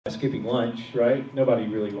Skipping lunch, right? Nobody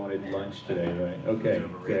really wanted lunch today, right? Okay,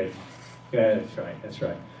 great. Yeah, that's right, that's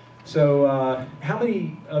right. So, how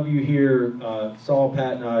many of you here saw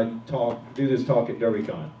Pat and I do this talk at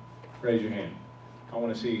DerbyCon? Raise your hand. I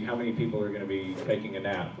want to see how many people are going to be taking a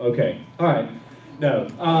nap. Okay, all right. No,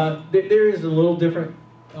 there is a little different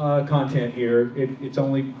content here.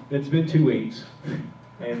 It's been 2 weeks,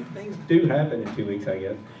 and things do happen in 2 weeks, I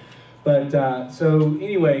guess. But so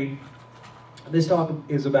anyway. This talk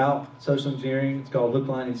is about social engineering. It's called Hook,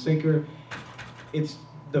 Line, and Sinker.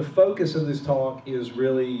 The focus of this talk is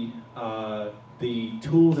really the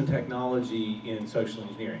tools and technology in social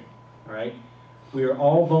engineering. All right, we are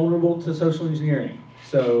all vulnerable to social engineering.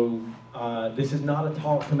 So this is not a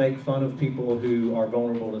talk to make fun of people who are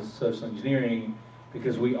vulnerable to social engineering,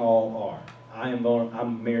 because we all are. I'm a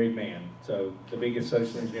married man, so the biggest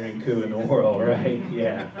social engineering coup in the world, right?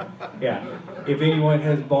 Yeah, yeah. If anyone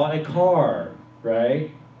has bought a car,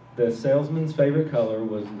 right, the salesman's favorite color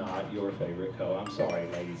was not your favorite color. I'm sorry,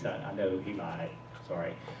 ladies, I know he lied,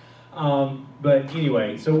 sorry. But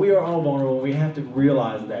anyway, so we are all vulnerable. We have to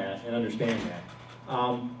realize that and understand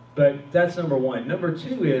that. But that's number one. Number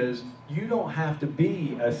two is, you don't have to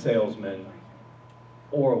be a salesman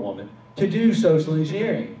or a woman to do social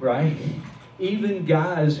engineering, right? Even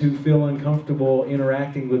guys who feel uncomfortable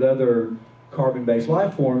interacting with other carbon-based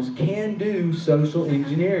life forms can do social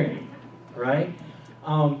engineering, right?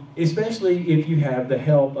 Especially if you have the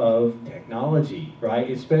help of technology,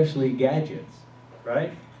 right? Especially gadgets,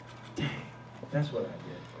 right? Dang, that's what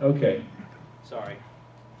I did. Okay, sorry.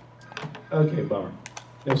 Okay, bummer.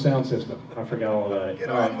 No sound system. I forgot all about it. Get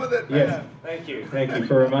on with it, man. Yes, thank you. Thank you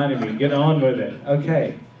for reminding me. Get on with it.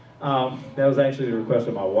 Okay. That was actually the request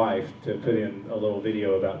of my wife, to put in a little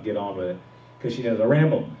video about get on with it, because she knows I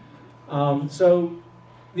ramble. So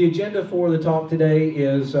the agenda for the talk today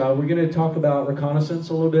is we're going to talk about reconnaissance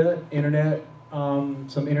a little bit, internet,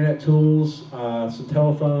 some internet tools, some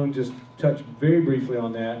telephone, just touch very briefly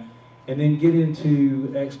on that, and then get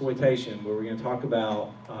into exploitation, where we're going to talk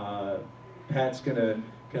about, Pat's going to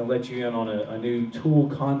let you in on a new tool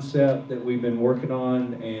concept that we've been working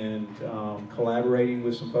on and collaborating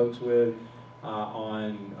with some folks with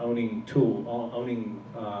on owning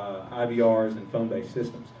IVRs and phone-based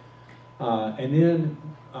systems. And then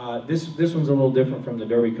this one's a little different from the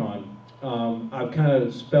DerbyCon. I've kind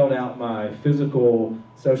of spelled out my physical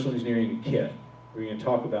social engineering kit. We're going to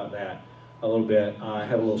talk about that a little bit. I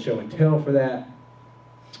have a little show and tell for that.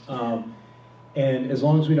 And as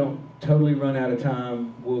long as we don't totally run out of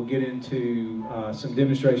time, we'll get into some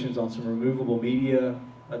demonstrations on some removable media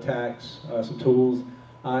attacks, some tools,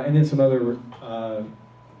 and then some other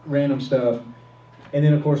random stuff. And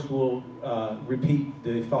then, of course, we'll repeat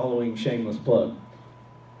the following shameless plug.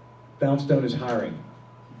 Foundstone is hiring.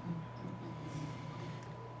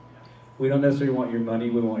 We don't necessarily want your money,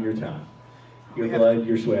 we want your time. Your blood,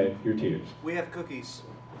 your sweat, your tears. We have cookies.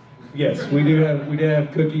 Yes, we do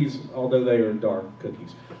have cookies, although they are dark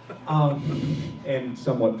cookies, and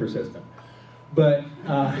somewhat persistent. But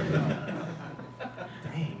dang,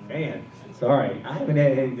 man, sorry, I haven't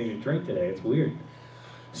had anything to drink today. It's weird.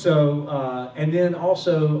 So, and then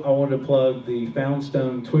also I wanted to plug the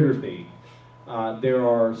Foundstone Twitter feed. There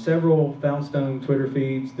are several Foundstone Twitter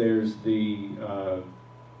feeds. There's the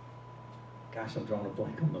gosh, I'm drawing a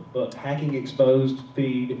blank on the book. Hacking Exposed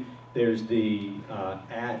feed. There's the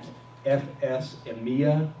at FS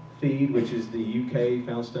EMEA feed, which is the UK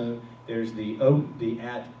Foundstone. There's the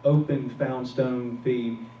at Open Foundstone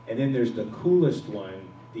feed, and then there's the coolest one,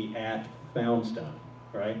 the at Foundstone,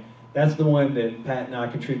 right? That's the one that Pat and I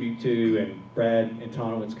contribute to, and Brad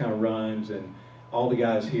Antonowitz kind of runs, and all the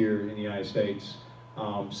guys here in the United States.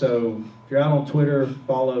 So if you're out on Twitter,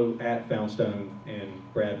 follow at Foundstone, and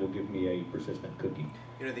Brad will give me a persistent cookie.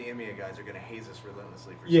 You know, the EMEA guys are going to haze us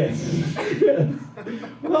relentlessly for yes. yes.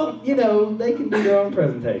 Well, you know, they can do their own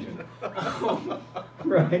presentation.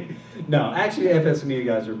 Right? No, actually, the FSME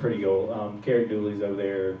guys are pretty cool. Carrick Dooley's over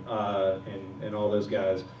there, and all those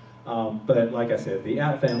guys. But like I said, the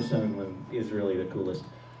at Foundstone one is really the coolest.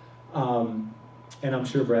 And I'm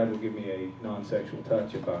sure Brad will give me a non-sexual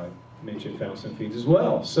touch if I mention Foundstone feeds as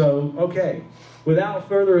well. So, okay, without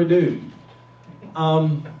further ado,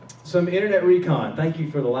 some internet recon. Thank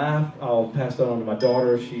you for the laugh. I'll pass that on to my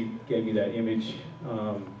daughter. She gave me that image,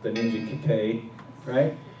 the Ninja Kite,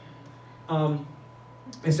 right?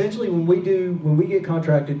 Essentially, when we get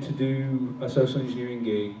contracted to do a social engineering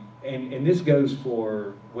gig, and this goes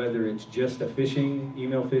for whether it's just a phishing,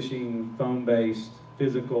 email phishing, phone-based,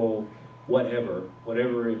 physical,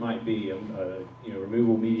 whatever it might be,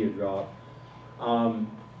 removable media drop.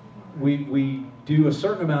 We do a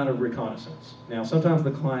certain amount of reconnaissance. Now, sometimes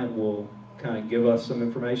the client will kind of give us some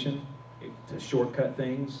information to shortcut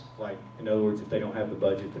things, like, in other words, if they don't have the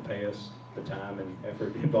budget to pay us the time and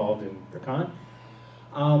effort involved in recon.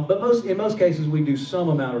 But in most cases, we do some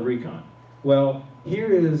amount of recon. Well,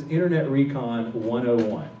 here is Internet Recon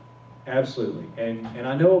 101, absolutely. And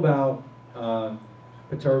I know about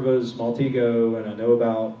Paterva's Maltego, and I know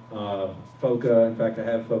about FOCA. In fact, I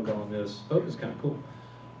have FOCA on this. FOCA's kind of cool.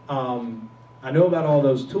 I know about all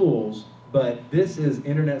those tools, but this is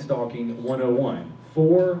Internet Stalking 101.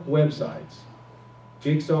 4 websites: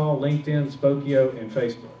 Jigsaw, LinkedIn, Spokio, and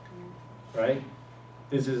Facebook, right?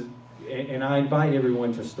 This is, and I invite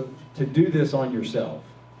everyone to do this on yourself.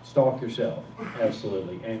 Stalk yourself,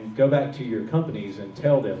 absolutely. And go back to your companies and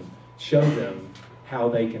tell them, show them how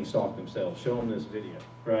they can stalk themselves. Show them this video,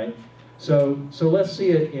 right? So let's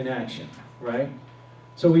see it in action, right?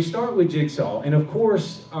 So we start with Jigsaw, and of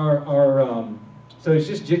course so it's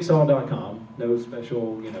just jigsaw.com, no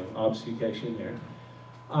special, obfuscation there.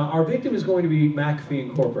 Our victim is going to be McAfee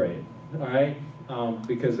Incorporated, all right?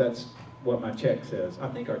 Because that's what my check says. I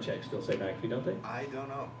think our checks still say McAfee, don't they? I don't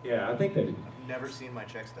know. Yeah, I think they do. I've never seen my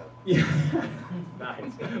check stub. Yeah,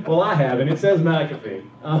 nice. Well, I have, and it says McAfee.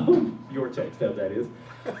 Your check stub, that is.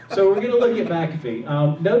 So we're going to look at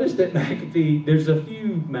McAfee. Notice that McAfee, there's a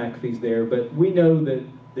few McAfees there, but we know that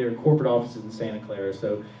their corporate offices in Santa Clara.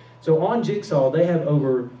 So on Jigsaw, they have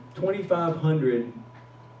over 2,500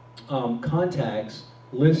 contacts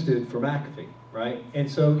listed for McAfee, right?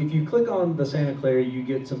 And so if you click on the Santa Clara, you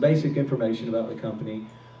get some basic information about the company.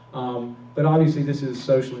 But obviously this is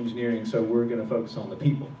social engineering, so we're going to focus on the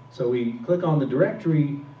people. So we click on the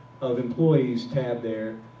directory of employees tab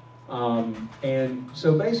there. And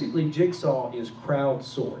so basically Jigsaw is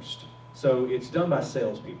crowdsourced. So it's done by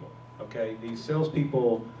salespeople, okay? These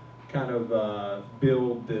salespeople kind of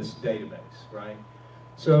build this database, right?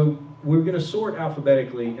 So we're going to sort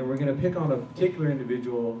alphabetically, and we're going to pick on a particular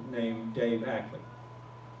individual named Dave Ackley.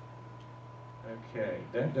 Okay,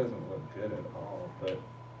 that doesn't look good at all, but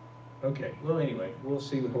okay. Well, anyway, we'll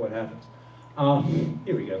see what happens.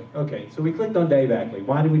 Here we go. Okay, so we clicked on Dave Ackley.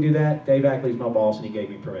 Why did we do that? Dave Ackley's my boss, and he gave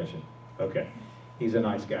me permission. Okay, he's a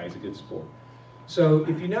nice guy. He's a good sport. So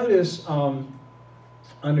if you notice,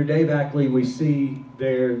 under Dave Ackley, we see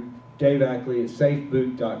there Dave Ackley at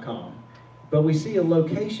safeboot.com. But we see a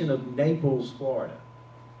location of Naples, Florida,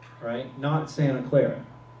 right? Not Santa Clara.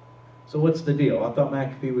 So what's the deal? I thought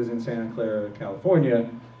McAfee was in Santa Clara, California.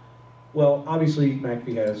 Well, obviously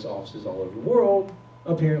McAfee has offices all over the world.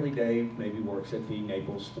 Apparently Dave maybe works at the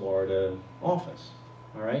Naples, Florida office,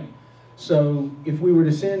 all right? So if we were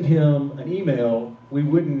to send him an email, we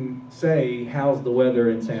wouldn't say, how's the weather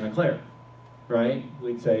in Santa Clara, right?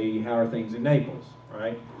 We'd say, how are things in Naples,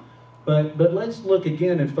 right? But let's look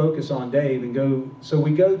again and focus on Dave and go. So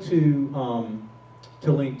we go to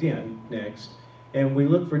LinkedIn next, and we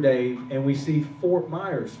look for Dave, and we see Fort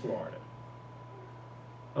Myers, Florida.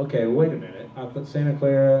 Okay, wait a minute. I put Santa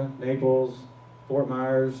Clara, Naples, Fort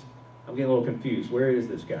Myers. I'm getting a little confused. Where is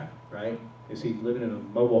this guy, right? Is he living in a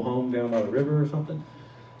mobile home down by the river or something?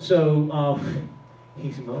 So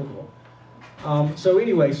he's mobile. So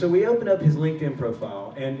anyway, so we open up his LinkedIn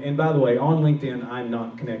profile, and by the way, on LinkedIn, I'm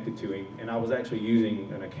not connected to him, and I was actually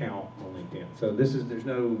using an account on LinkedIn. So there's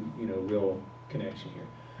no, real connection here.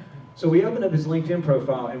 So we open up his LinkedIn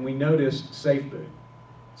profile, and we noticed SafeBoot.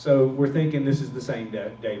 So we're thinking this is the same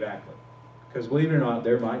Dave Ackley, because believe it or not,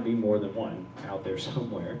 there might be more than one out there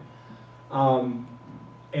somewhere.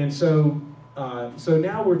 And so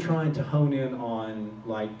now we're trying to hone in on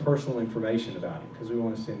like personal information about him because we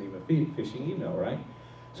want to send him a phishing email, right?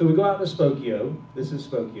 So we go out to Spokio, this is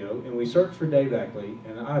Spokio, and we search for Dave Ackley,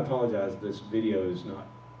 and I apologize, this video is not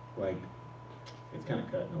like, it's kind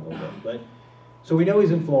of cutting a little bit, but, so we know he's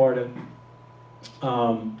in Florida.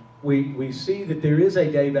 We see that there is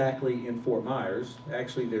a Dave Ackley in Fort Myers.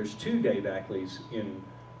 Actually, there's 2 Dave Ackleys in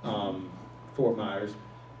Fort Myers.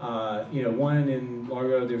 One in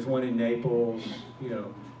Largo, there's one in Naples,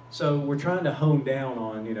 So we're trying to hone down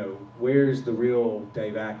on, where's the real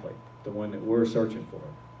Dave Ackley, the one that we're searching for,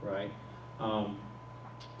 right?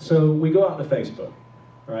 So we go out to Facebook,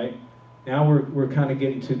 right? Now we're kind of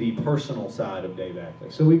getting to the personal side of Dave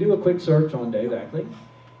Ackley. So we do a quick search on Dave Ackley,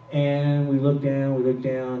 and we look down,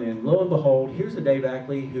 and lo and behold, here's a Dave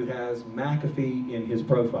Ackley who has McAfee in his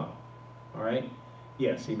profile, all right?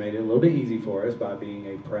 Yes, he made it a little bit easy for us by being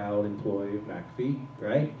a proud employee of McAfee,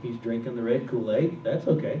 right? He's drinking the red Kool-Aid, that's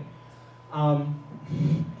okay. And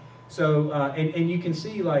you can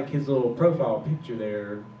see like his little profile picture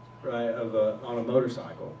there, right, on a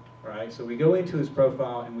motorcycle, right? So we go into his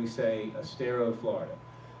profile and we say Estero, Florida.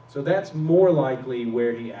 So that's more likely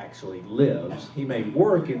where he actually lives. He may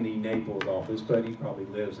work in the Naples office, but he probably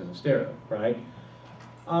lives in Estero, right?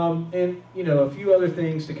 And you know, a few other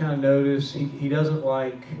things to kind of notice. He doesn't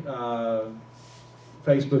like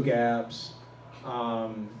Facebook apps.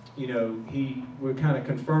 You know, we're kind of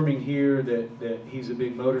confirming here that he's a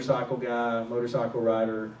big motorcycle guy, motorcycle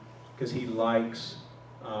rider, because he likes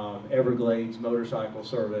Everglades motorcycle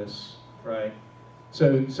service, right?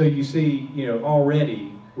 So you see, you know,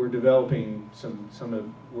 already we're developing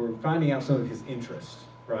we're finding out some of his interests,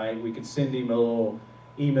 right? We could send him a little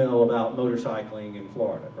email about motorcycling in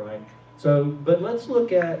Florida, right? So, but let's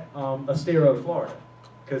look at Estero, Florida,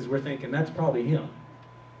 because we're thinking that's probably him.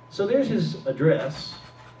 So there's his address,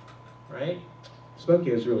 right?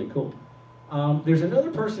 Spokane is really cool. There's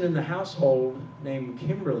another person in the household named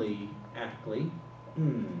Kimberly Ackley.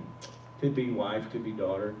 Could be wife, could be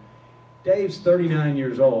daughter. Dave's 39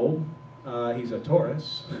 years old. He's a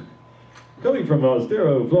Taurus. Coming from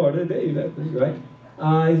Estero, Florida, Dave Ackley,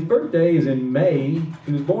 right? His birthday is in May.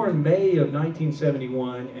 He was born May of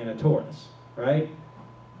 1971 and a Taurus, right?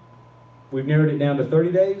 We've narrowed it down to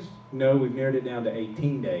 30 days? No, we've narrowed it down to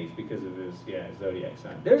 18 days because of his zodiac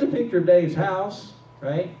sign. There's a picture of Dave's house,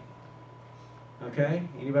 right? Okay,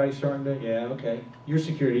 anybody starting to, yeah, okay. Your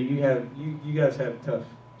security, you guys have tough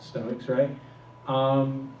stomachs, right?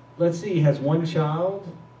 Let's see, he has one child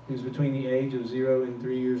who's between the age of 0 and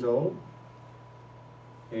 3 years old.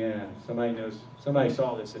 Yeah, somebody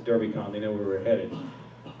saw this at DerbyCon, they know where we're headed.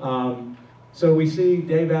 So we see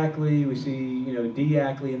Dave Ackley, we see, you know, Dee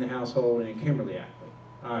Ackley in the household, and Kimberly Ackley.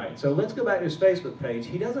 All right, so let's go back to his Facebook page.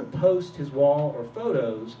 He doesn't post his wall or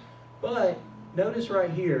photos, but notice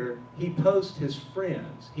right here, he posts his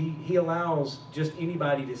friends. He allows just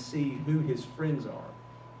anybody to see who his friends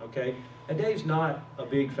are, okay? And Dave's not a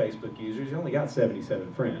big Facebook user. He's only got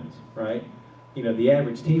 77 friends, right? You know, the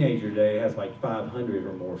average teenager today has like 500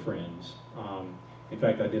 or more friends. In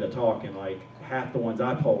fact, I did a talk and like half the ones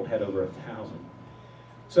I polled had over 1,000.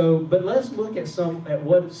 So, but let's look at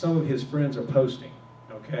what some of his friends are posting,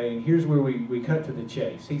 okay? And here's where we cut to the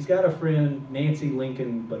chase. He's got a friend, Nancy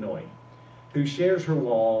Lincoln Benoit, who shares her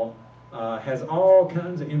wall, has all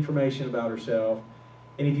kinds of information about herself.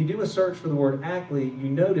 And if you do a search for the word Ackley, you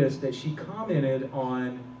notice that she commented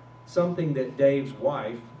on something that Dave's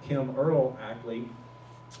wife, Kim Earl Ackley,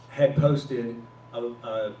 had posted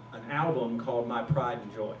an album called My Pride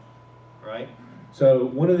and Joy, right? So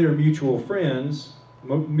one of their mutual friends,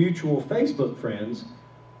 mutual Facebook friends,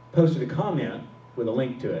 posted a comment with a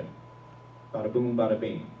link to it. Bada boom, bada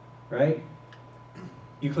bing, right?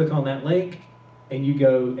 You click on that link and you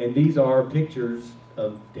go, and these are pictures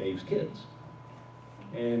of Dave's kids.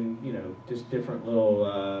 And, you know, just different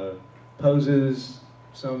little poses,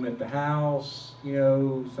 some at the house, you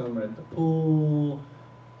know, some at the pool,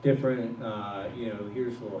 different, you know,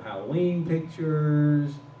 here's little Halloween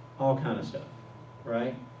pictures, all kind of stuff,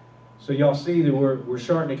 right? So y'all see that we're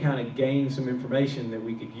starting to kind of gain some information that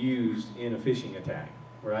we could use in a phishing attack,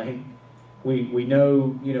 right? We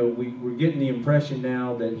know, you know, we're getting the impression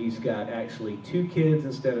now that he's got actually 2 kids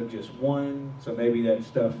instead of just 1, so maybe that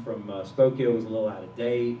stuff from Spokane was a little out of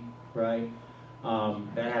date, right?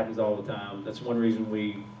 That happens all the time. That's one reason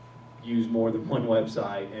we use more than one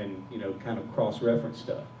website and, you know, kind of cross-reference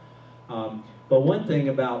stuff. But one thing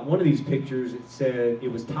about one of these pictures, it said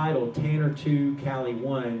it was titled Tanner 2, Cali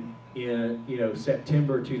 1 in, you know,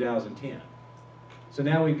 September 2010. So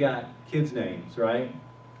now we've got kids' names, right?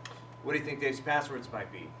 What do you think Dave's passwords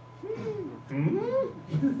might be?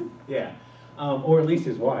 Yeah, or at least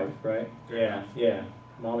his wife, right? Yeah,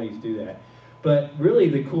 mommies do that. But really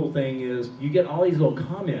the cool thing is you get all these little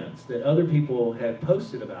comments that other people have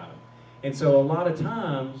posted about him. And so a lot of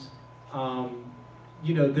times,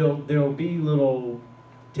 you know, there'll be little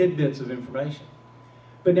tidbits of information.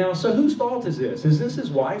 But now, so whose fault is this? Is this his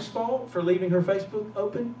wife's fault for leaving her Facebook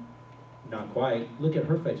open? Not quite. Look at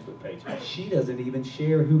her Facebook page. She doesn't even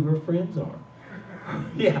share who her friends are.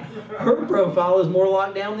 Yeah, her profile is more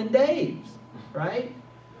locked down than Dave's, right?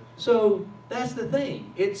 So that's the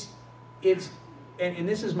thing. And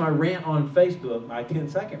this is my rant on Facebook, my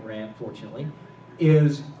 10-second rant, fortunately,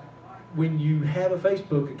 is when you have a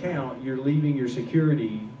Facebook account, you're leaving your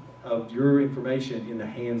security of your information in the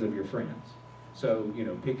hands of your friends. So, you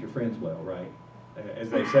know, pick your friends well, right? As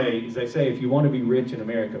they say, if you want to be rich in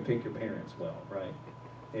America, pick your parents well, right?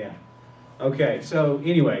 Yeah. Okay, so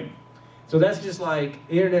anyway, so that's just like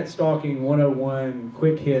Internet Stalking 101,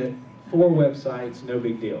 quick hit, 4 websites, no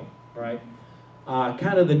big deal, right?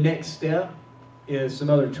 Kind of the next step is some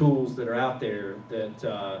other tools that are out there that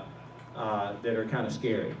are kind of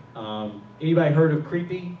scary. Anybody heard of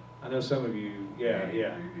Creepy? I know some of you,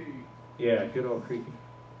 yeah. Yeah, good old Creepy,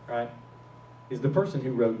 right? Is the person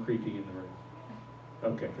who wrote Creepy in the room?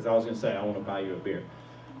 Okay, because I was going to say I want to buy you a beer.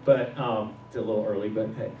 But it's a little early, but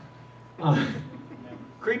hey.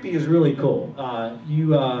 Creepy is really cool.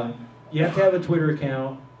 You have to have a Twitter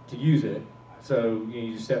account to use it, so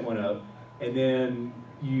you just set one up, and then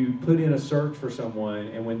you put in a search for someone,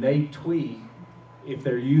 and when they tweet, if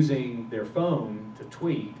they're using their phone to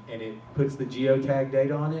tweet, and it puts the geotag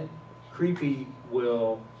data on it, Creepy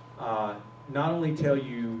will not only tell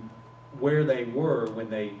you where they were when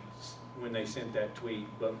they sent that tweet,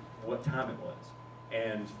 but what time it was,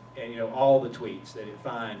 and you know, all the tweets that it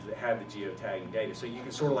finds that have the geotagging data. So you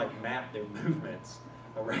can sort of like map their movements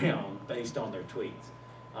around based on their tweets.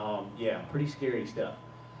 Yeah, pretty scary stuff.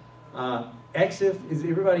 EXIF, is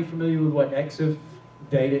everybody familiar with what EXIF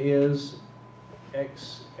data is?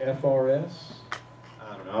 XFRS?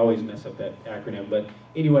 I don't know, I always mess up that acronym, but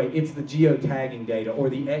anyway, it's the geotagging data, or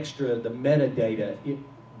the extra, the metadata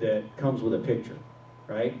that comes with a picture,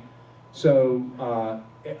 right? So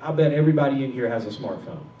I bet everybody in here has a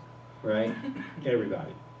smartphone, right?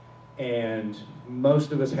 Everybody. And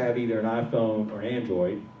most of us have either an iPhone or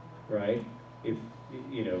Android, right? If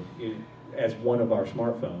you know, as one of our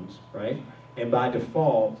smartphones, right? And by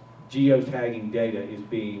default, geotagging data is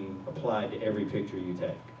being applied to every picture you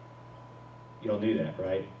take. You all knew that,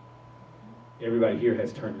 right? Everybody here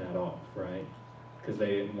has turned that off, right? Because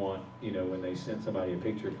they didn't want, you know, when they sent somebody a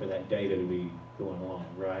picture for that data to be going along,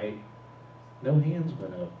 right? No hands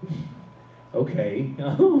went up. Okay.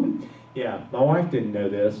 Yeah, my wife didn't know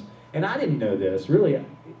this, and I didn't know this really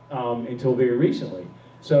until very recently.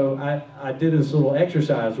 So I did this little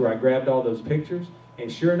exercise where I grabbed all those pictures,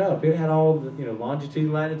 and sure enough, it had all the, you know,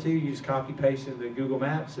 longitude, latitude. You just copy paste into Google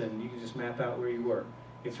Maps, and you can just map out where you were.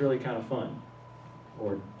 It's really kind of fun,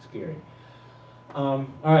 or scary. All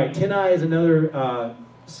right, 10i is another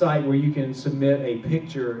site where you can submit a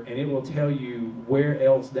picture, and it will tell you where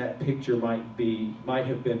else that picture might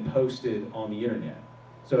have been posted on the internet.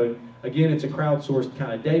 So again, it's a crowdsourced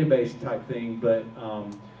kind of database type thing, but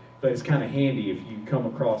it's kind of handy if you come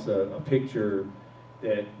across a picture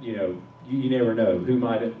that, you know, you never know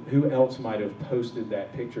who else might have posted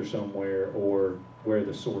that picture somewhere, or where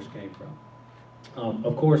the source came from.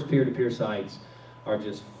 Of course, peer-to-peer sites are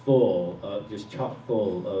just full, just chock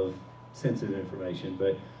full of sensitive information,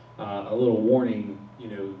 but a little warning, you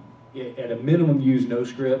know, at a minimum, use no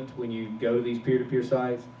script when you go to these peer-to-peer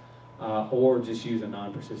sites, or just use a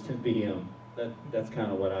non-persistent VM. That's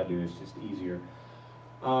kind of what I do. It's just easier.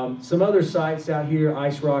 Some other sites out here,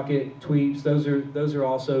 Ice Rocket, Tweets, those are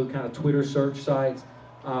also kind of Twitter search sites.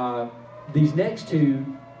 These next two,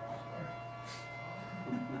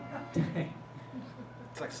 dang.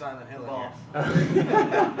 It's like Silent Hill.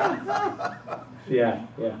 Yeah.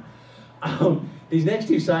 These next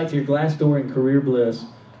two sites here, Glassdoor and Career Bliss,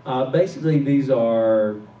 basically these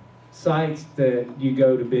are sites that you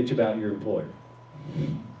go to bitch about your employer,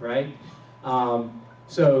 right?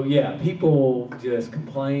 So yeah, people just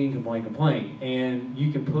complain, and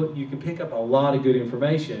you can pick up a lot of good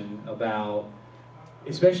information about,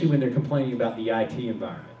 especially when they're complaining about the IT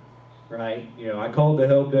environment, right? You know, I called the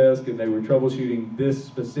help desk and they were troubleshooting this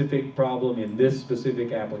specific problem in this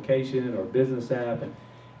specific application or business app, and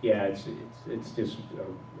yeah, it's just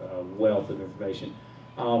a wealth of information.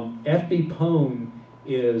 FB Pwn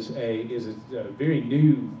is a very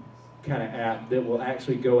new kind of app that will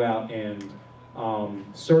actually go out and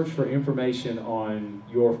search for information on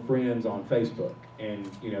your friends on Facebook, and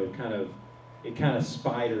you know, it kind of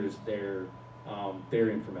spiders their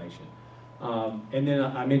information. And then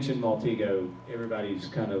I mentioned Maltego. Everybody's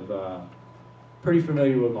kind of pretty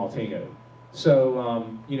familiar with Maltego. So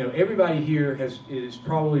you know, everybody here is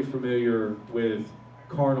probably familiar with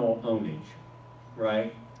carnal ownage,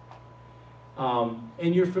 right?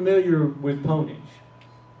 And you're familiar with pwnage.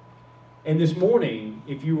 And this morning,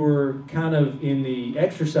 if you were kind of in the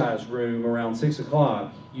exercise room around 6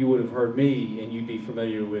 o'clock, you would have heard me, and you'd be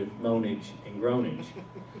familiar with moanage and groanage.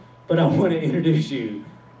 But I want to introduce you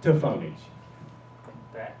to phonage.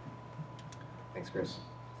 Thanks, Chris.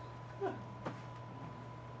 You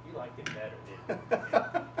liked it better, didn't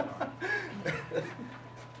you?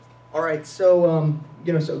 All right, so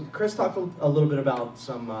you know, so Chris talked a little bit about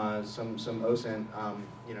some OSINT,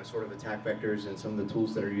 you know, sort of attack vectors and some of the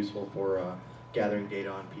tools that are useful for gathering data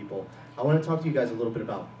on people. I want to talk to you guys a little bit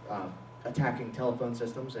about attacking telephone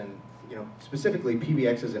systems, and you know, specifically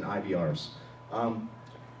PBXs and IVRs.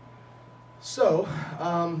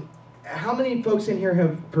 How many folks in here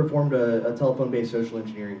have performed a telephone-based social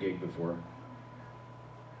engineering gig before?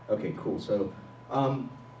 Okay, cool. So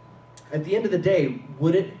at the end of the day,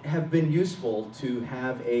 would it have been useful to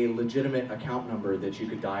have a legitimate account number that you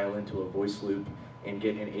could dial into a voice loop and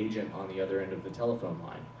get an agent on the other end of the telephone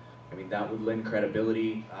line? I mean, that would lend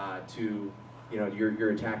credibility to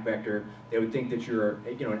your attack vector. They would think that you're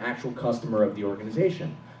an actual customer of the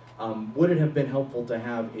organization. Would it have been helpful to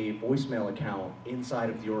have a voicemail account inside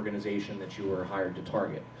of the organization that you were hired to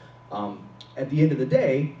target? At the end of the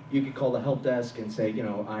day, you could call the help desk and say,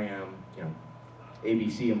 I am,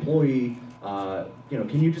 ABC employee.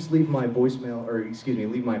 Can you just leave my voicemail, or excuse me,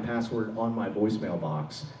 leave my password on my voicemail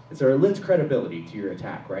box? And so it lends credibility to your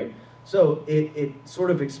attack, right? So it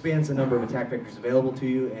sort of expands the number of attack vectors available to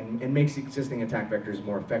you and makes existing attack vectors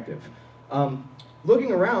more effective.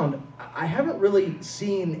 Looking around, I haven't really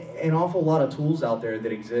seen an awful lot of tools out there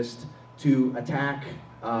that exist to attack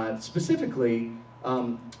specifically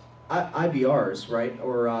IVRs, right,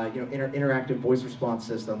 or interactive voice response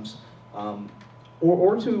systems,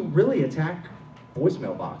 or to really attack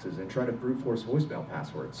voicemail boxes and try to brute force voicemail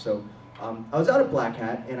passwords. So I was out at Black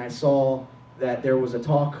Hat and I saw that there was a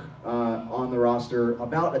talk on the roster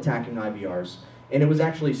about attacking IVRs, and it was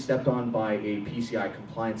actually stepped on by a PCI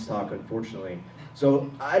compliance talk, unfortunately.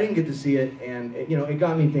 So I didn't get to see it, and it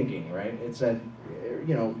got me thinking, right? It said,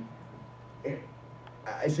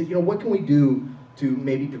 I said, what can we do to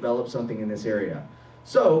maybe develop something in this area?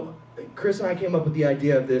 So Chris and I came up with the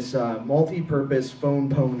idea of this multi-purpose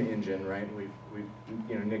phone engine, right? We've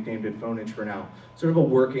nicknamed it Phonage for now. Sort of a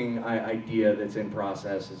working idea that's in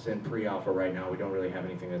process. It's in pre-alpha right now. We don't really have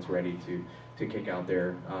anything that's ready to kick out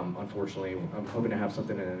there. Unfortunately, I'm hoping to have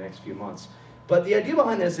something in the next few months. But the idea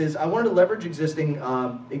behind this is I wanted to leverage existing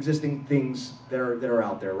things that are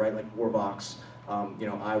out there, right? Like Warbox,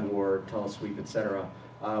 iWar, Telesweep, etc.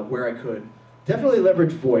 Where I could. Definitely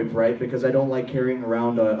leverage VoIP, right? Because I don't like carrying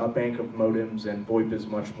around a bank of modems, and VoIP is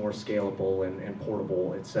much more scalable and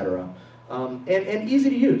portable, etc. And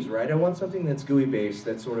easy to use, right? I want something that's GUI based,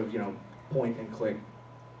 that's sort of point and click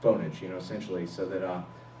phonage, essentially, so that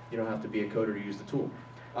you don't have to be a coder to use the tool.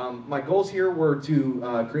 My goals here were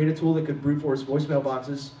to create a tool that could brute force voicemail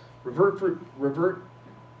boxes, reverse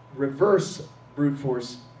brute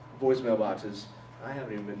force voicemail boxes. I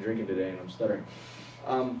haven't even been drinking today, and I'm stuttering.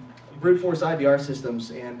 Brute force IVR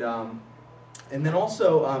systems, and then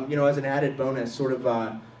also, as an added bonus, sort of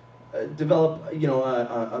develop,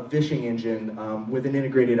 a phishing engine with an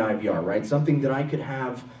integrated IVR, right? Something that I could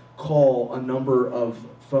have call a number of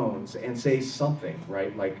phones and say something,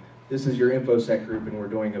 right? Like, this is your InfoSec group, and we're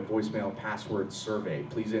doing a voicemail password survey.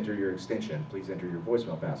 Please enter your extension. Please enter your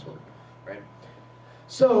voicemail password, right?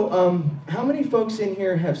 So, how many folks in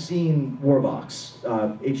here have seen Warbox,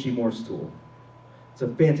 HD Moore's tool? It's a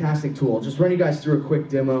fantastic tool. Just run you guys through a quick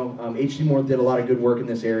demo. HD Moore did a lot of good work in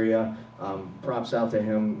this area. Props out to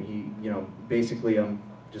him. He, basically, I'm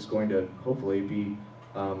just going to hopefully be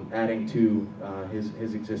adding to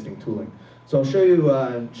his existing tooling. So I'll show you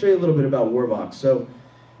a little bit about Warbox. So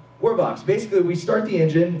Warbox, basically, we start the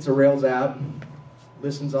engine. It's a Rails app.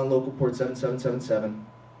 Listens on local port 7777.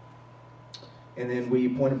 And then we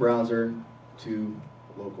point a browser to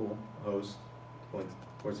local host, port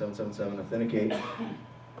 777, authenticate.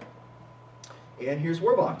 And here's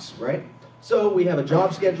Warbox, right? So we have a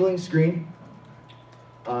job scheduling screen,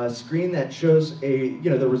 a screen that shows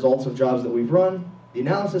the results of jobs that we've run, the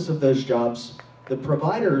analysis of those jobs, the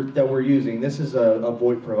provider that we're using. This is a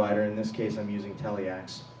VoIP provider. In this case, I'm using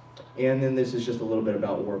Teleax. And then this is just a little bit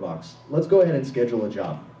about Warbox. Let's go ahead and schedule a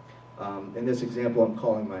job. In this example, I'm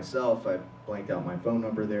calling myself. I blanked out my phone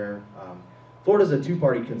number there. Florida's a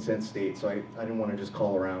two-party consent state, so I didn't want to just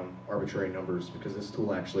call around arbitrary numbers because this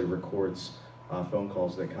tool actually records phone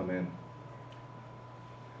calls that come in.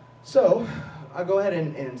 So I'll go ahead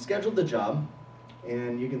and schedule the job,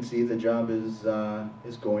 and you can see the job is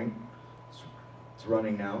going. It's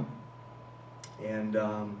running now, and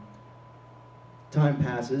time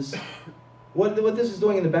passes. What this is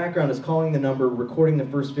doing in the background is calling the number, recording the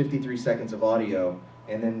first 53 seconds of audio,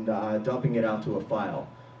 and then dumping it out to a file.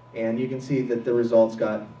 And you can see that the results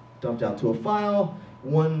got dumped out to a file.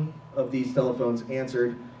 One of these telephones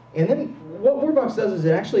answered. And then what Warbox does is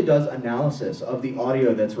it actually does analysis of the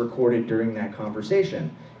audio that's recorded during that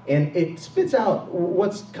conversation. And it spits out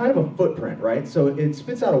what's kind of a footprint, right? So it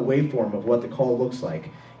spits out a waveform of what the call looks like.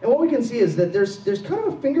 And what we can see is that there's kind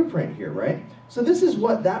of a fingerprint here, right? So this is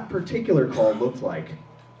what that particular call looked like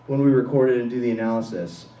when we recorded and do the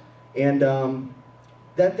analysis. And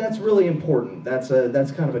that's really important. That's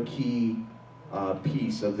kind of a key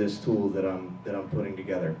piece of this tool that I'm putting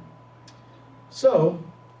together. So,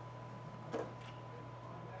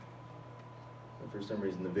 for some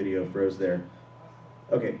reason the video froze there.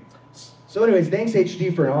 Okay, So anyways, thanks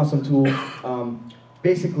HD for an awesome tool.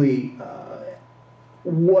 Basically,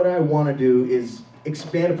 what I want to do is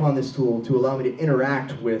expand upon this tool to allow me to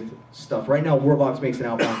interact with stuff. Right now, Warbox makes an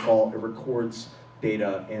outbound call, it records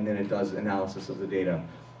data, and then it does analysis of the data.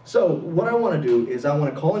 So what I want to do is I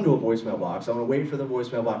want to call into a voicemail box. I want to wait for the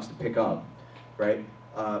voicemail box to pick up, right?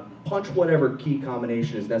 Punch whatever key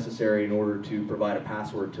combination is necessary in order to provide a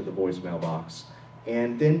password to the voicemail box,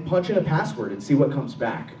 and then punch in a password and see what comes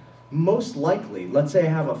back. Most likely, let's say I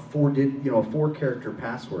have a four-character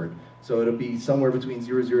password, so it'll be somewhere between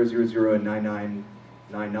 0000 and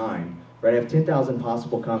 9999. Right, I have 10,000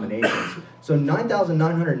 possible combinations. So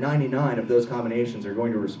 9,999 of those combinations are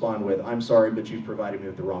going to respond with, "I'm sorry, but you've provided me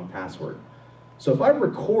with the wrong password." So if I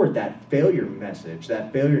record that failure message,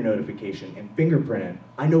 that failure notification, and fingerprint it,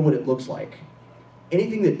 I know what it looks like.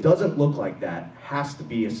 Anything that doesn't look like that has to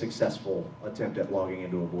be a successful attempt at logging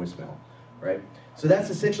into a voicemail, right? So that's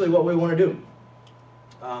essentially what we want to do.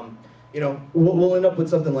 We'll end up with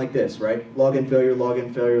something like this, right? Login failure,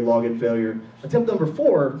 login failure, login failure. Attempt number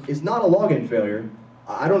 4 is not a login failure.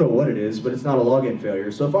 I don't know what it is, but it's not a login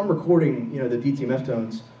failure. So if I'm recording, the DTMF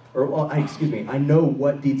tones, I know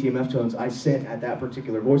what DTMF tones I sent at that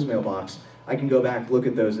particular voicemail box, I can go back, look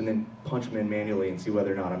at those, and then punch them in manually and see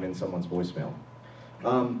whether or not I'm in someone's voicemail.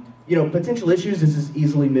 Potential issues, this is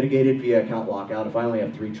easily mitigated via account lockout. If I only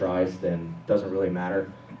have 3 tries, then it doesn't really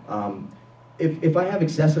matter. If I have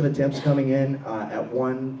excessive attempts coming in at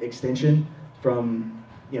one extension from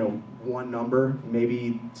one number,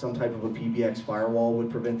 maybe some type of a PBX firewall would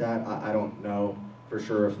prevent that. I don't know for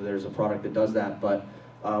sure if there's a product that does that, but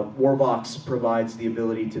Warbox provides the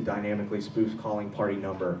ability to dynamically spoof calling party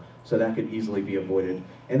number, so that could easily be avoided.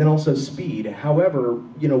 And then also speed. However,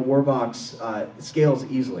 Warbox scales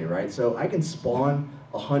easily, right? So I can spawn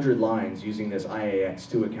 100 lines using this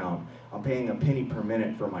IAX2 account. I'm paying a penny per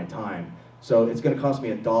minute for my time. So it's going to cost me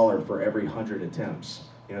 $1 for every 100 attempts.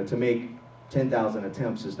 To make 10,000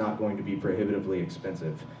 attempts is not going to be prohibitively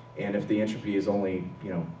expensive. And if the entropy is only,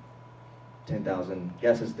 10,000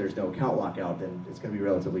 guesses, there's no account lockout, then it's going to be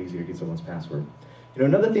relatively easy to get someone's password.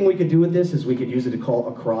 Another thing we could do with this is we could use it to call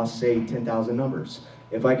across, say, 10,000 numbers.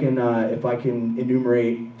 If I can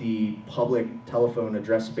enumerate the public telephone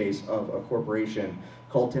address space of a corporation,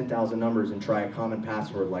 call 10,000 numbers and try a common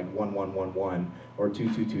password like 1111 or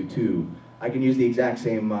 2222. I can use the exact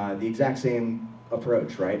same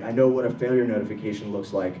approach, right? I know what a failure notification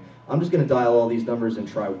looks like. I'm just going to dial all these numbers and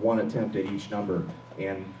try one attempt at each number,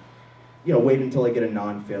 and wait until I get a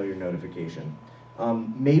non-failure notification.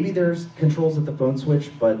 Maybe there's controls at the phone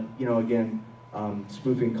switch, but again,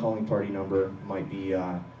 spoofing calling party number might be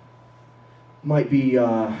a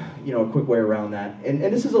quick way around that. And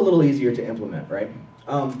this is a little easier to implement, right?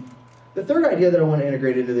 The third idea that I want to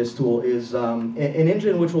integrate into this tool is an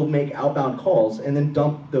engine which will make outbound calls and then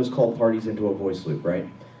dump those call parties into a voice loop, right?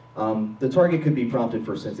 The target could be prompted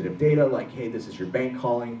for sensitive data, like, hey, this is your bank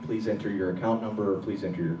calling, please enter your account number, or please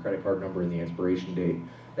enter your credit card number and the expiration date.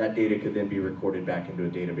 That data could then be recorded back into a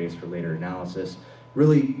database for later analysis.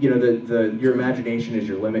 Really, your imagination is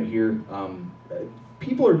your limit here.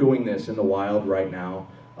 People are doing this in the wild right now.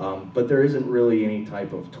 But there isn't really any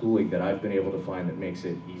type of tooling that I've been able to find that makes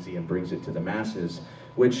it easy and brings it to the masses,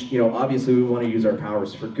 which, obviously we want to use our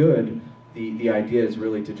powers for good. The idea is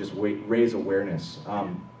really to just raise awareness,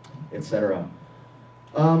 etc.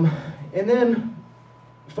 And then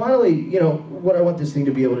finally, what I want this thing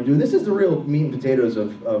to be able to do, this is the real meat and potatoes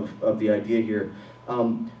of the idea here.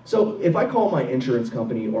 So if I call my insurance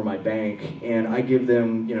company or my bank and I give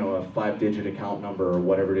them, a 5-digit account number or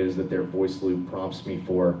whatever it is that their voice loop prompts me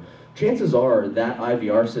for, chances are that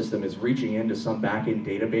IVR system is reaching into some backend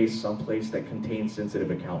database someplace that contains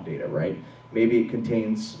sensitive account data, right? Maybe it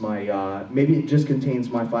contains maybe it just contains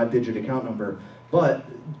my 5-digit account number, but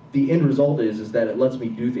the end result is that it lets me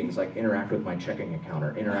do things like interact with my checking account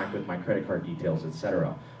or interact with my credit card details,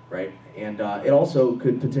 etc. Right? And it also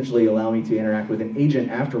could potentially allow me to interact with an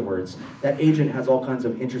agent afterwards. That agent has all kinds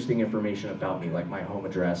of interesting information about me, like my home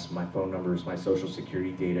address, my phone numbers, my social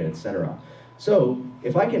security data, etc. So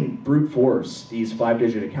if I can brute force these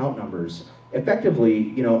 5-digit account numbers,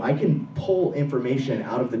 effectively, I can pull information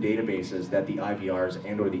out of the databases that the IVRs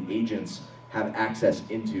and or the agents have access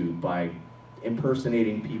into by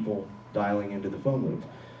impersonating people dialing into the phone loop.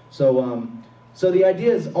 So the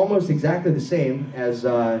idea is almost exactly the same as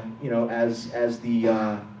the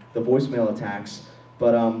voicemail attacks,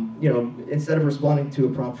 but instead of responding to a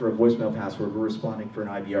prompt for a voicemail password, we're responding for an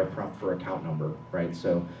IVR prompt for account number, right?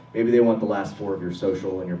 So maybe they want the last 4 of your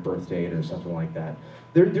social and your birth date or something like that.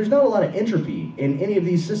 There's not a lot of entropy in any of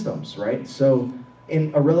these systems, right? So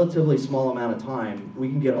in a relatively small amount of time, we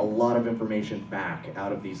can get a lot of information back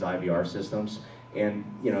out of these IVR systems, and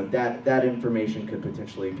that information could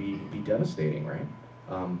potentially be devastating, right?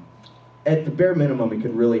 At the bare minimum, it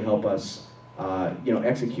could really help us,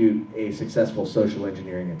 execute a successful social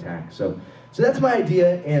engineering attack. So that's my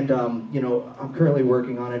idea, and I'm currently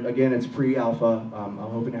working on it. Again, it's pre-alpha. I'm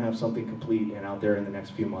hoping to have something complete and out there in the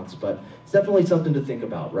next few months, but it's definitely something to think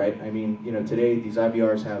about, right? I mean, today these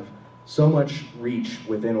IVRs have so much reach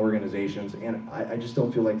within organizations, and I just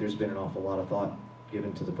don't feel like there's been an awful lot of thought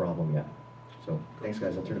given to the problem yet. So thanks,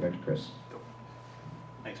 guys. I'll turn it back to Chris.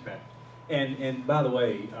 Thanks, Pat. And by the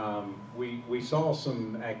way, we saw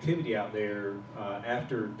some activity out there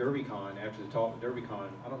after DerbyCon, after the talk at DerbyCon.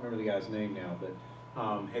 I don't remember the guy's name now, but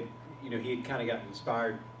he had kind of gotten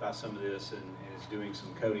inspired by some of this and is doing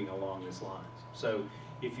some coding along this lines. So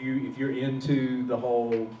if you're into the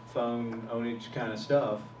whole phone ownage kind of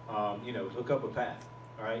stuff, hook up with Pat.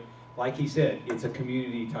 All right, like he said, it's a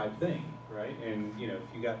community type thing, right? And if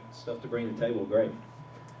you got stuff to bring to the table, great.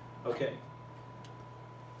 Okay.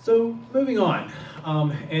 So moving on,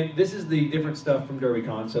 and this is the different stuff from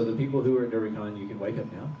DerbyCon. So the people who are at DerbyCon, you can wake up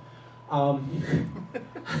now,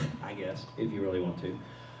 I guess, if you really want to.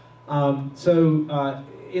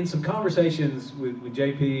 In some conversations with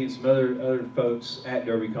JP and some other folks at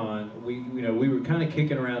DerbyCon, we were kind of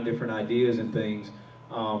kicking around different ideas and things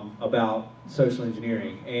about social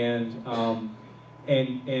engineering, and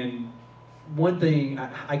one thing,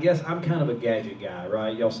 I guess I'm kind of a gadget guy,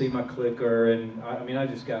 right? Y'all see my clicker, and I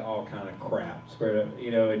just got all kind of crap,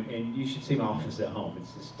 and you should see my office at home.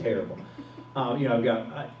 It's just terrible. I've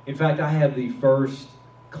got, in fact, I have the first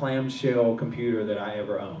clamshell computer that I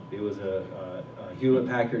ever owned. It was a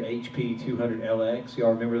Hewlett-Packard HP 200LX.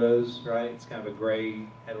 Y'all remember those, right? It's kind of a gray,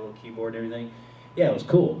 had a little keyboard and everything. Yeah, it was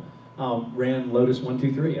cool. Ran Lotus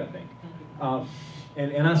 123, I think.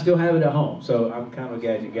 And I still have it at home, so I'm kind of a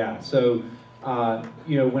gadget guy. So,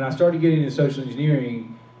 when I started getting into social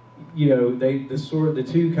engineering, the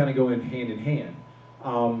two kind of go in hand.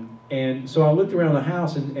 And so I looked around the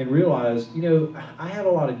house and realized, I have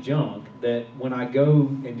a lot of junk that when I go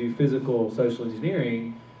and do physical social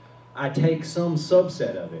engineering, I take some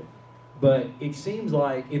subset of it. But it seems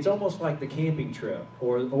like, it's almost like the camping trip,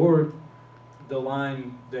 or the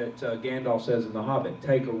line that Gandalf says in The Hobbit,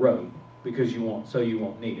 take a rope, because you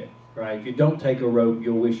won't need it, right? If you don't take a rope,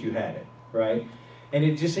 you'll wish you had it, right? And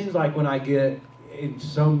it just seems like when I get in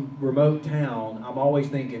some remote town, I'm always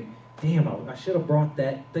thinking, damn, I should have brought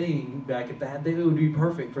that thing back at that. It would be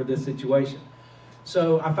perfect for this situation.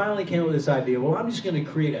 So I finally came up with this idea, well, I'm just gonna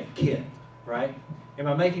create a kit, right? Am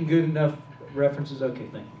I making good enough references? Okay,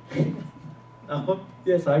 thank you.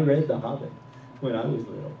 Yes, I read The Hobbit when I was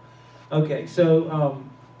little. Okay, so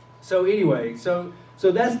anyway, so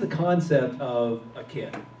that's the concept of a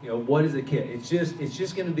kit. What is a kit? It's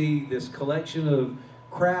just going to be this collection of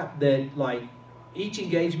crap that, like, each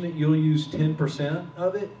engagement you'll use 10%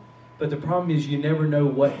 of it, but the problem is you never know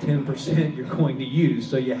what 10% you're going to use,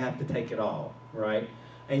 so you have to take it all, right?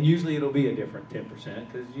 And usually it'll be a different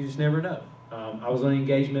 10% because you just never know. I was on an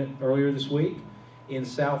engagement earlier this week in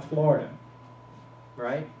South Florida,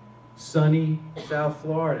 right? Sunny South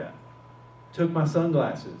Florida. Took my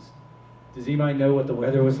sunglasses. Does anybody know what the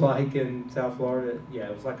weather was like in South Florida? Yeah,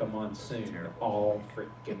 it was like a monsoon all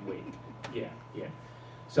freaking week. Yeah.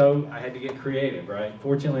 So I had to get creative, right?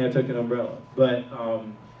 Fortunately, I took an umbrella. But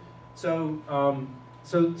so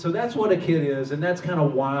that's what a kit is, and that's kind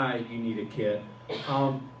of why you need a kit.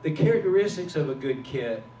 The characteristics of a good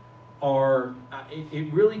kit are,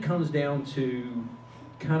 it really comes down to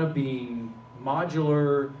kind of being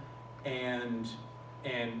modular, and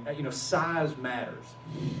size matters,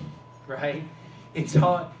 right? It's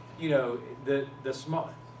not, the small,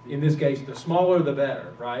 in this case, the smaller the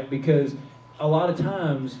better, right? Because a lot of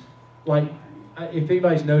times, like, if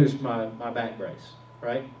anybody's noticed my back brace,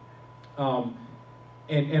 right?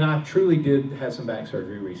 And I truly did have some back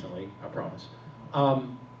surgery recently, I promise.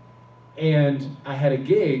 And I had a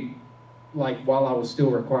gig, like, while I was still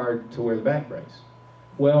required to wear the back brace.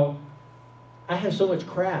 Well, I have so much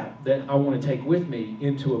crap that I want to take with me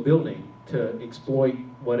into a building to exploit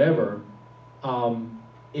whatever.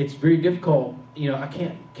 It's very difficult. I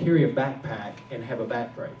can't carry a backpack and have a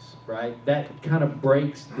back brace, right? That kind of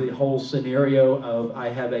breaks the whole scenario of I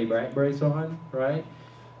have a back brace on, right?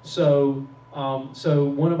 So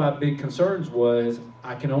one of my big concerns was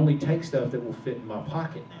I can only take stuff that will fit in my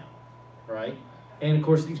pocket now, right? And of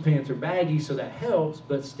course these pants are baggy, so that helps,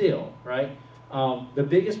 but still, right? The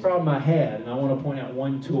biggest problem I had, and I want to point out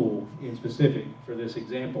one tool in specific for this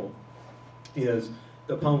example, is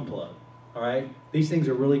the pwn plug, all right? These things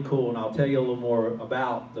are really cool, and I'll tell you a little more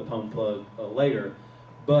about the pump plug later.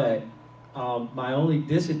 But my only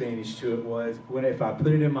disadvantage to it was if I put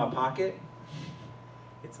it in my pocket,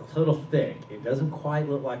 it's a little thick. It doesn't quite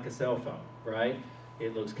look like a cell phone, right?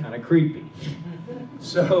 It looks kind of creepy.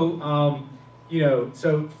 So,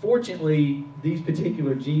 so fortunately, these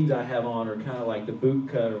particular jeans I have on are kind of like the boot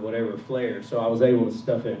cut or whatever flare. So I was able to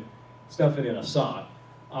stuff it in a sock,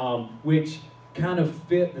 which kind of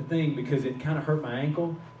fit the thing because it kind of hurt my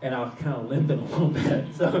ankle and I was kind of limping a little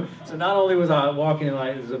bit. So not only was I walking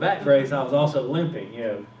like it was a back brace, I was also limping.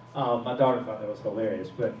 My daughter thought that was hilarious.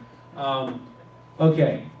 But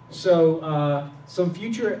okay, so some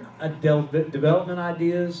future development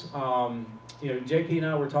ideas. JP and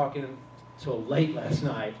I were talking till late last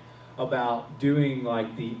night about doing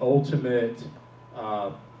like the ultimate.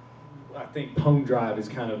 I think Pwn Drive is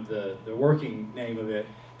kind of the working name of it,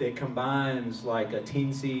 that combines like a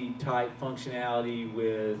teensy type functionality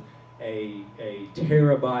with a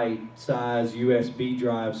terabyte size USB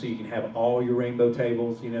drive, so you can have all your rainbow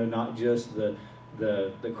tables, not just the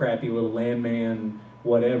crappy little landman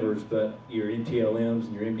whatevers, but your NTLMs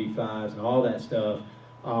and your MD5s and all that stuff,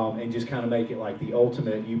 and just kind of make it like the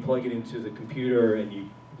ultimate. You plug it into the computer and you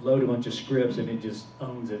load a bunch of scripts and it just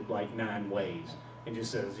owns it like 9 ways. And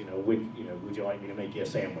just says, would you like me to make you a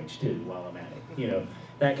sandwich too while I'm at it?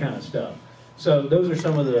 That kind of stuff. So those are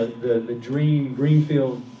some of the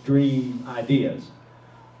greenfield dream ideas.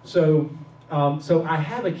 So I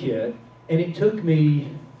have a kit, and it took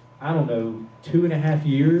me, I don't know, 2.5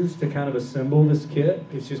 years to kind of assemble this kit.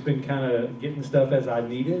 It's just been kind of getting stuff as I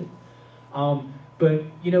need it. But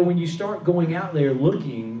when you start going out there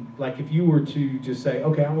looking, like if you were to just say,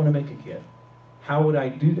 okay, I want to make a kit, how would I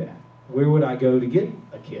do that? Where would I go to get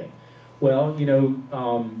a kit? Well,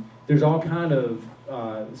 there's all kind of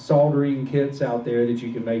soldering kits out there that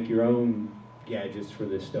you can make your own gadgets for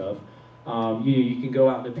this stuff. You can go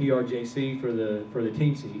out to PRJC for the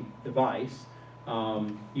teensy device.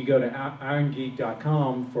 You go to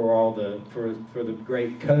irongeek.com for all for the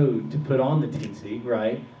great code to put on the teensy,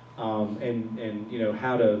 right? And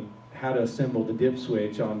how to assemble the dip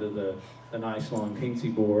switch onto the nice long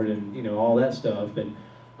teensy board, and all that stuff. And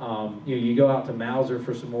you go out to Mauser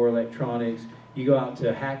for some more electronics. You go out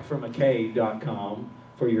to Hack3rcon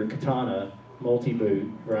for your Katana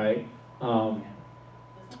multi-boot, right?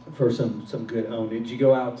 For some good ownage. You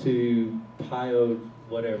go out to Pio,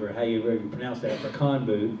 whatever, how you pronounce that, for Con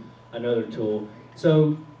boot, another tool.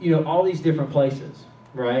 So, all these different places,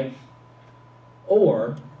 right?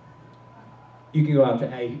 Or you can go out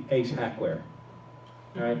to Ace Hackware.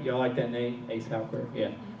 All right, y'all like that name, Ace Hackware?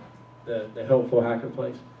 Yeah, the helpful hacker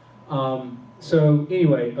place. So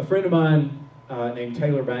anyway, a friend of mine named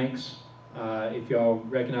Taylor Banks, if y'all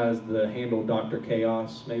recognize the handle Dr.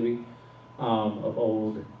 Chaos, maybe, of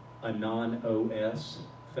old Anon OS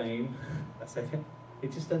fame. I said that?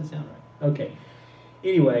 It just doesn't sound right. Okay.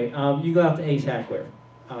 Anyway, you go out to Ace Hackware.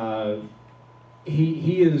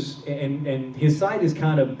 He is, and his site is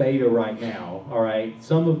kind of beta right now. All right.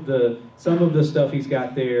 Some of the stuff he's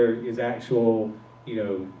got there is actual,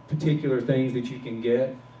 particular things that you can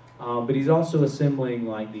get. But he's also assembling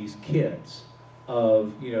like these kits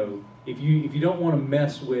of, if you don't want to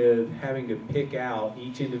mess with having to pick out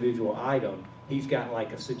each individual item, he's got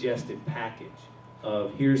like a suggested package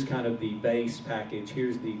of here's kind of the base package,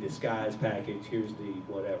 here's the disguise package, here's the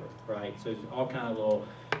whatever, right? So it's all kind of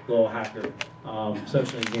little hacker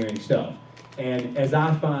social engineering stuff. And as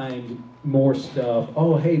I find more stuff,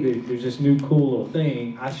 oh hey, there's this new cool little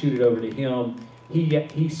thing, I shoot it over to him.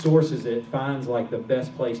 He sources it, finds like the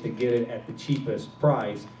best place to get it at the cheapest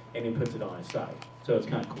price, and then puts it on his site. So it's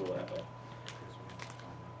kind of cool that way.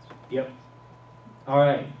 Yep. All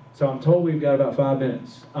right. So I'm told we've got about 5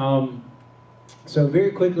 minutes. So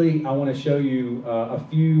very quickly, I want to show you a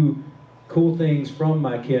few cool things from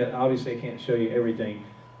my kit. Obviously, I can't show you everything,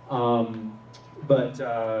 but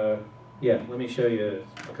yeah, let me show you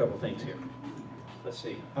a couple things here. Let's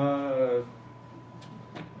see.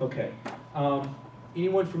 Okay.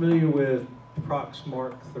 Anyone familiar with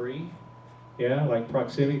Proxmark 3? Yeah, like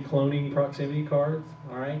cloning proximity cards.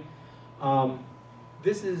 All right.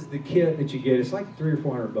 This is the kit that you get. It's like $300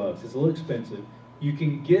 or $400. It's a little expensive. You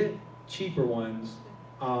can get cheaper ones,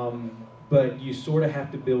 but you sort of have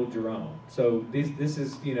to build your own. So this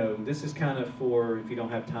is this is kind of for if you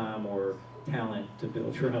don't have time or talent to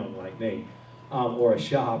build your own like me, or a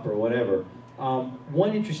shop or whatever.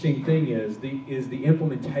 One interesting thing is the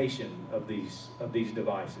implementation of these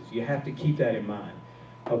devices. You have to keep that in mind.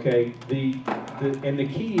 Okay. And the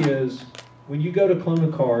key is when you go to clone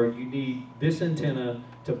a card, you need this antenna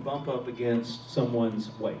to bump up against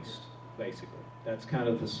someone's waist. basically. That's kind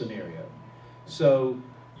of the scenario. So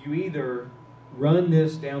you either run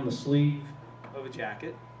this down the sleeve of a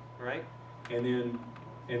jacket, right? And then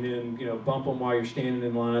you know, bump them while you're standing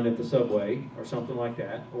in line at the subway or something like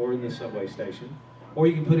that, or in the subway station. Or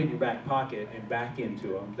you can put it in your back pocket and back into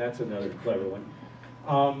them. That's another clever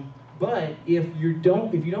one. But if you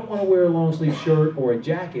don't want to wear a long sleeve shirt or a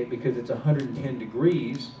jacket because it's 110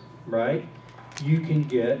 degrees, right? You can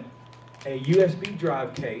get a USB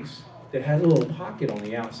drive case that has a little pocket on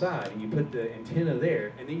the outside, and you put the antenna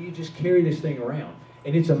there, and then you just carry this thing around.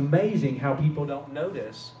 And it's amazing how people don't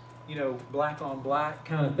notice, you know, black on black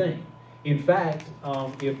kind of thing. In fact,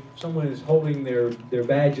 if someone is holding their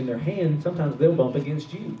badge in their hand, sometimes they'll bump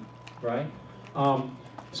against you, right?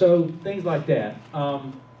 So things like that.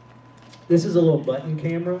 This is a little button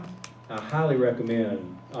camera. I highly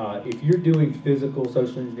recommend, if you're doing physical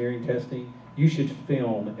social engineering testing, you should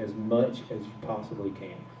film as much as you possibly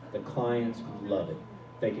can. The clients love it.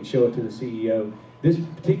 They can show it to the CEO. This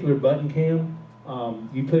particular button cam,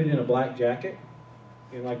 you put it in a black jacket,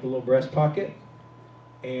 in like the little breast pocket,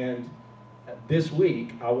 and this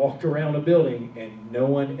week I walked around a building and no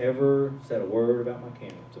one ever said a word about my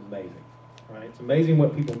camera. It's amazing, right? It's amazing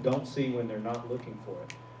what people don't see when they're not looking for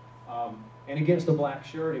it. And against the black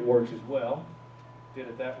shirt, it works as well. Did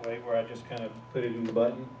it that way, where I just kind of put it in the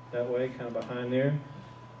button that way, kind of behind there.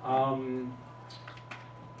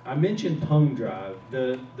 I mentioned Pwn Drive.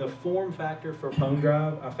 The form factor for Pwn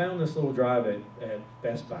Drive, I found this little drive at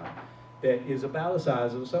Best Buy that is about the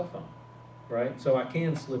size of a cell phone, right? So I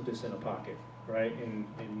can slip this in a pocket, right, and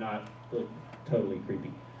not look totally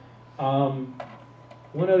creepy.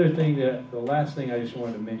 One other thing, the last thing I just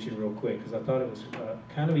wanted to mention real quick, because I thought it was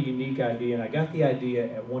kind of a unique idea, and I got the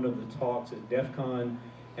idea at one of the talks at DEF CON,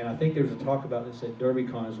 and I think there was a talk about this at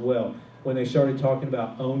DerbyCon as well, when they started talking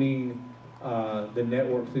about owning the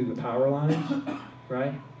network through the power lines,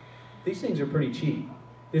 right? These things are pretty cheap.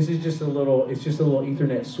 This is just a little, it's just a little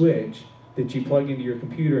Ethernet switch that you plug into your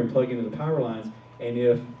computer and plug into the power lines, and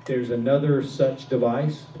if there's another such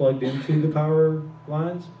device plugged into the power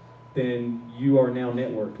lines, then you are now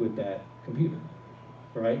networked with that computer,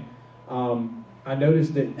 right? I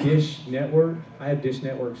noticed that Dish Network, I have Dish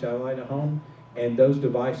Network satellite at home, and those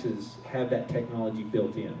devices have that technology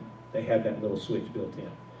built in. They have that little switch built in.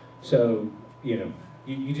 So, you know,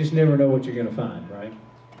 you just never know what you're gonna find, right?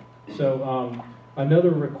 So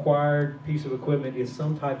another required piece of equipment is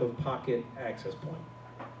some type of pocket access point,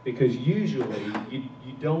 because usually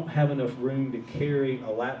you don't have enough room to carry a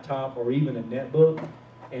laptop or even a netbook,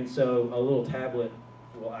 and so a little tablet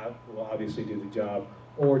will obviously do the job,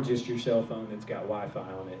 or just your cell phone that's got Wi-Fi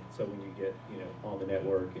on it, so when you get, you know, on the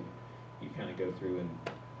network and you kind of go through and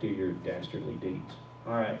do your dastardly deeds.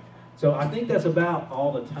 All right, so I think that's about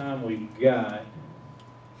all the time we got.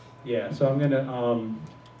 Yeah, so I'm gonna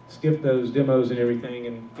skip those demos and everything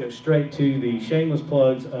and go straight to the shameless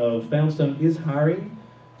plugs of Foundstone is hiring.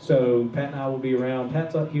 So Pat and I will be around.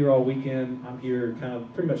 Pat's up here all weekend. I'm here kind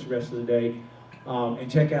of pretty much the rest of the day.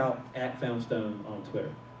 And check out @Foundstone on Twitter.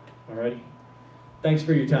 Alrighty? Thanks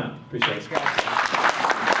for your time. Appreciate it.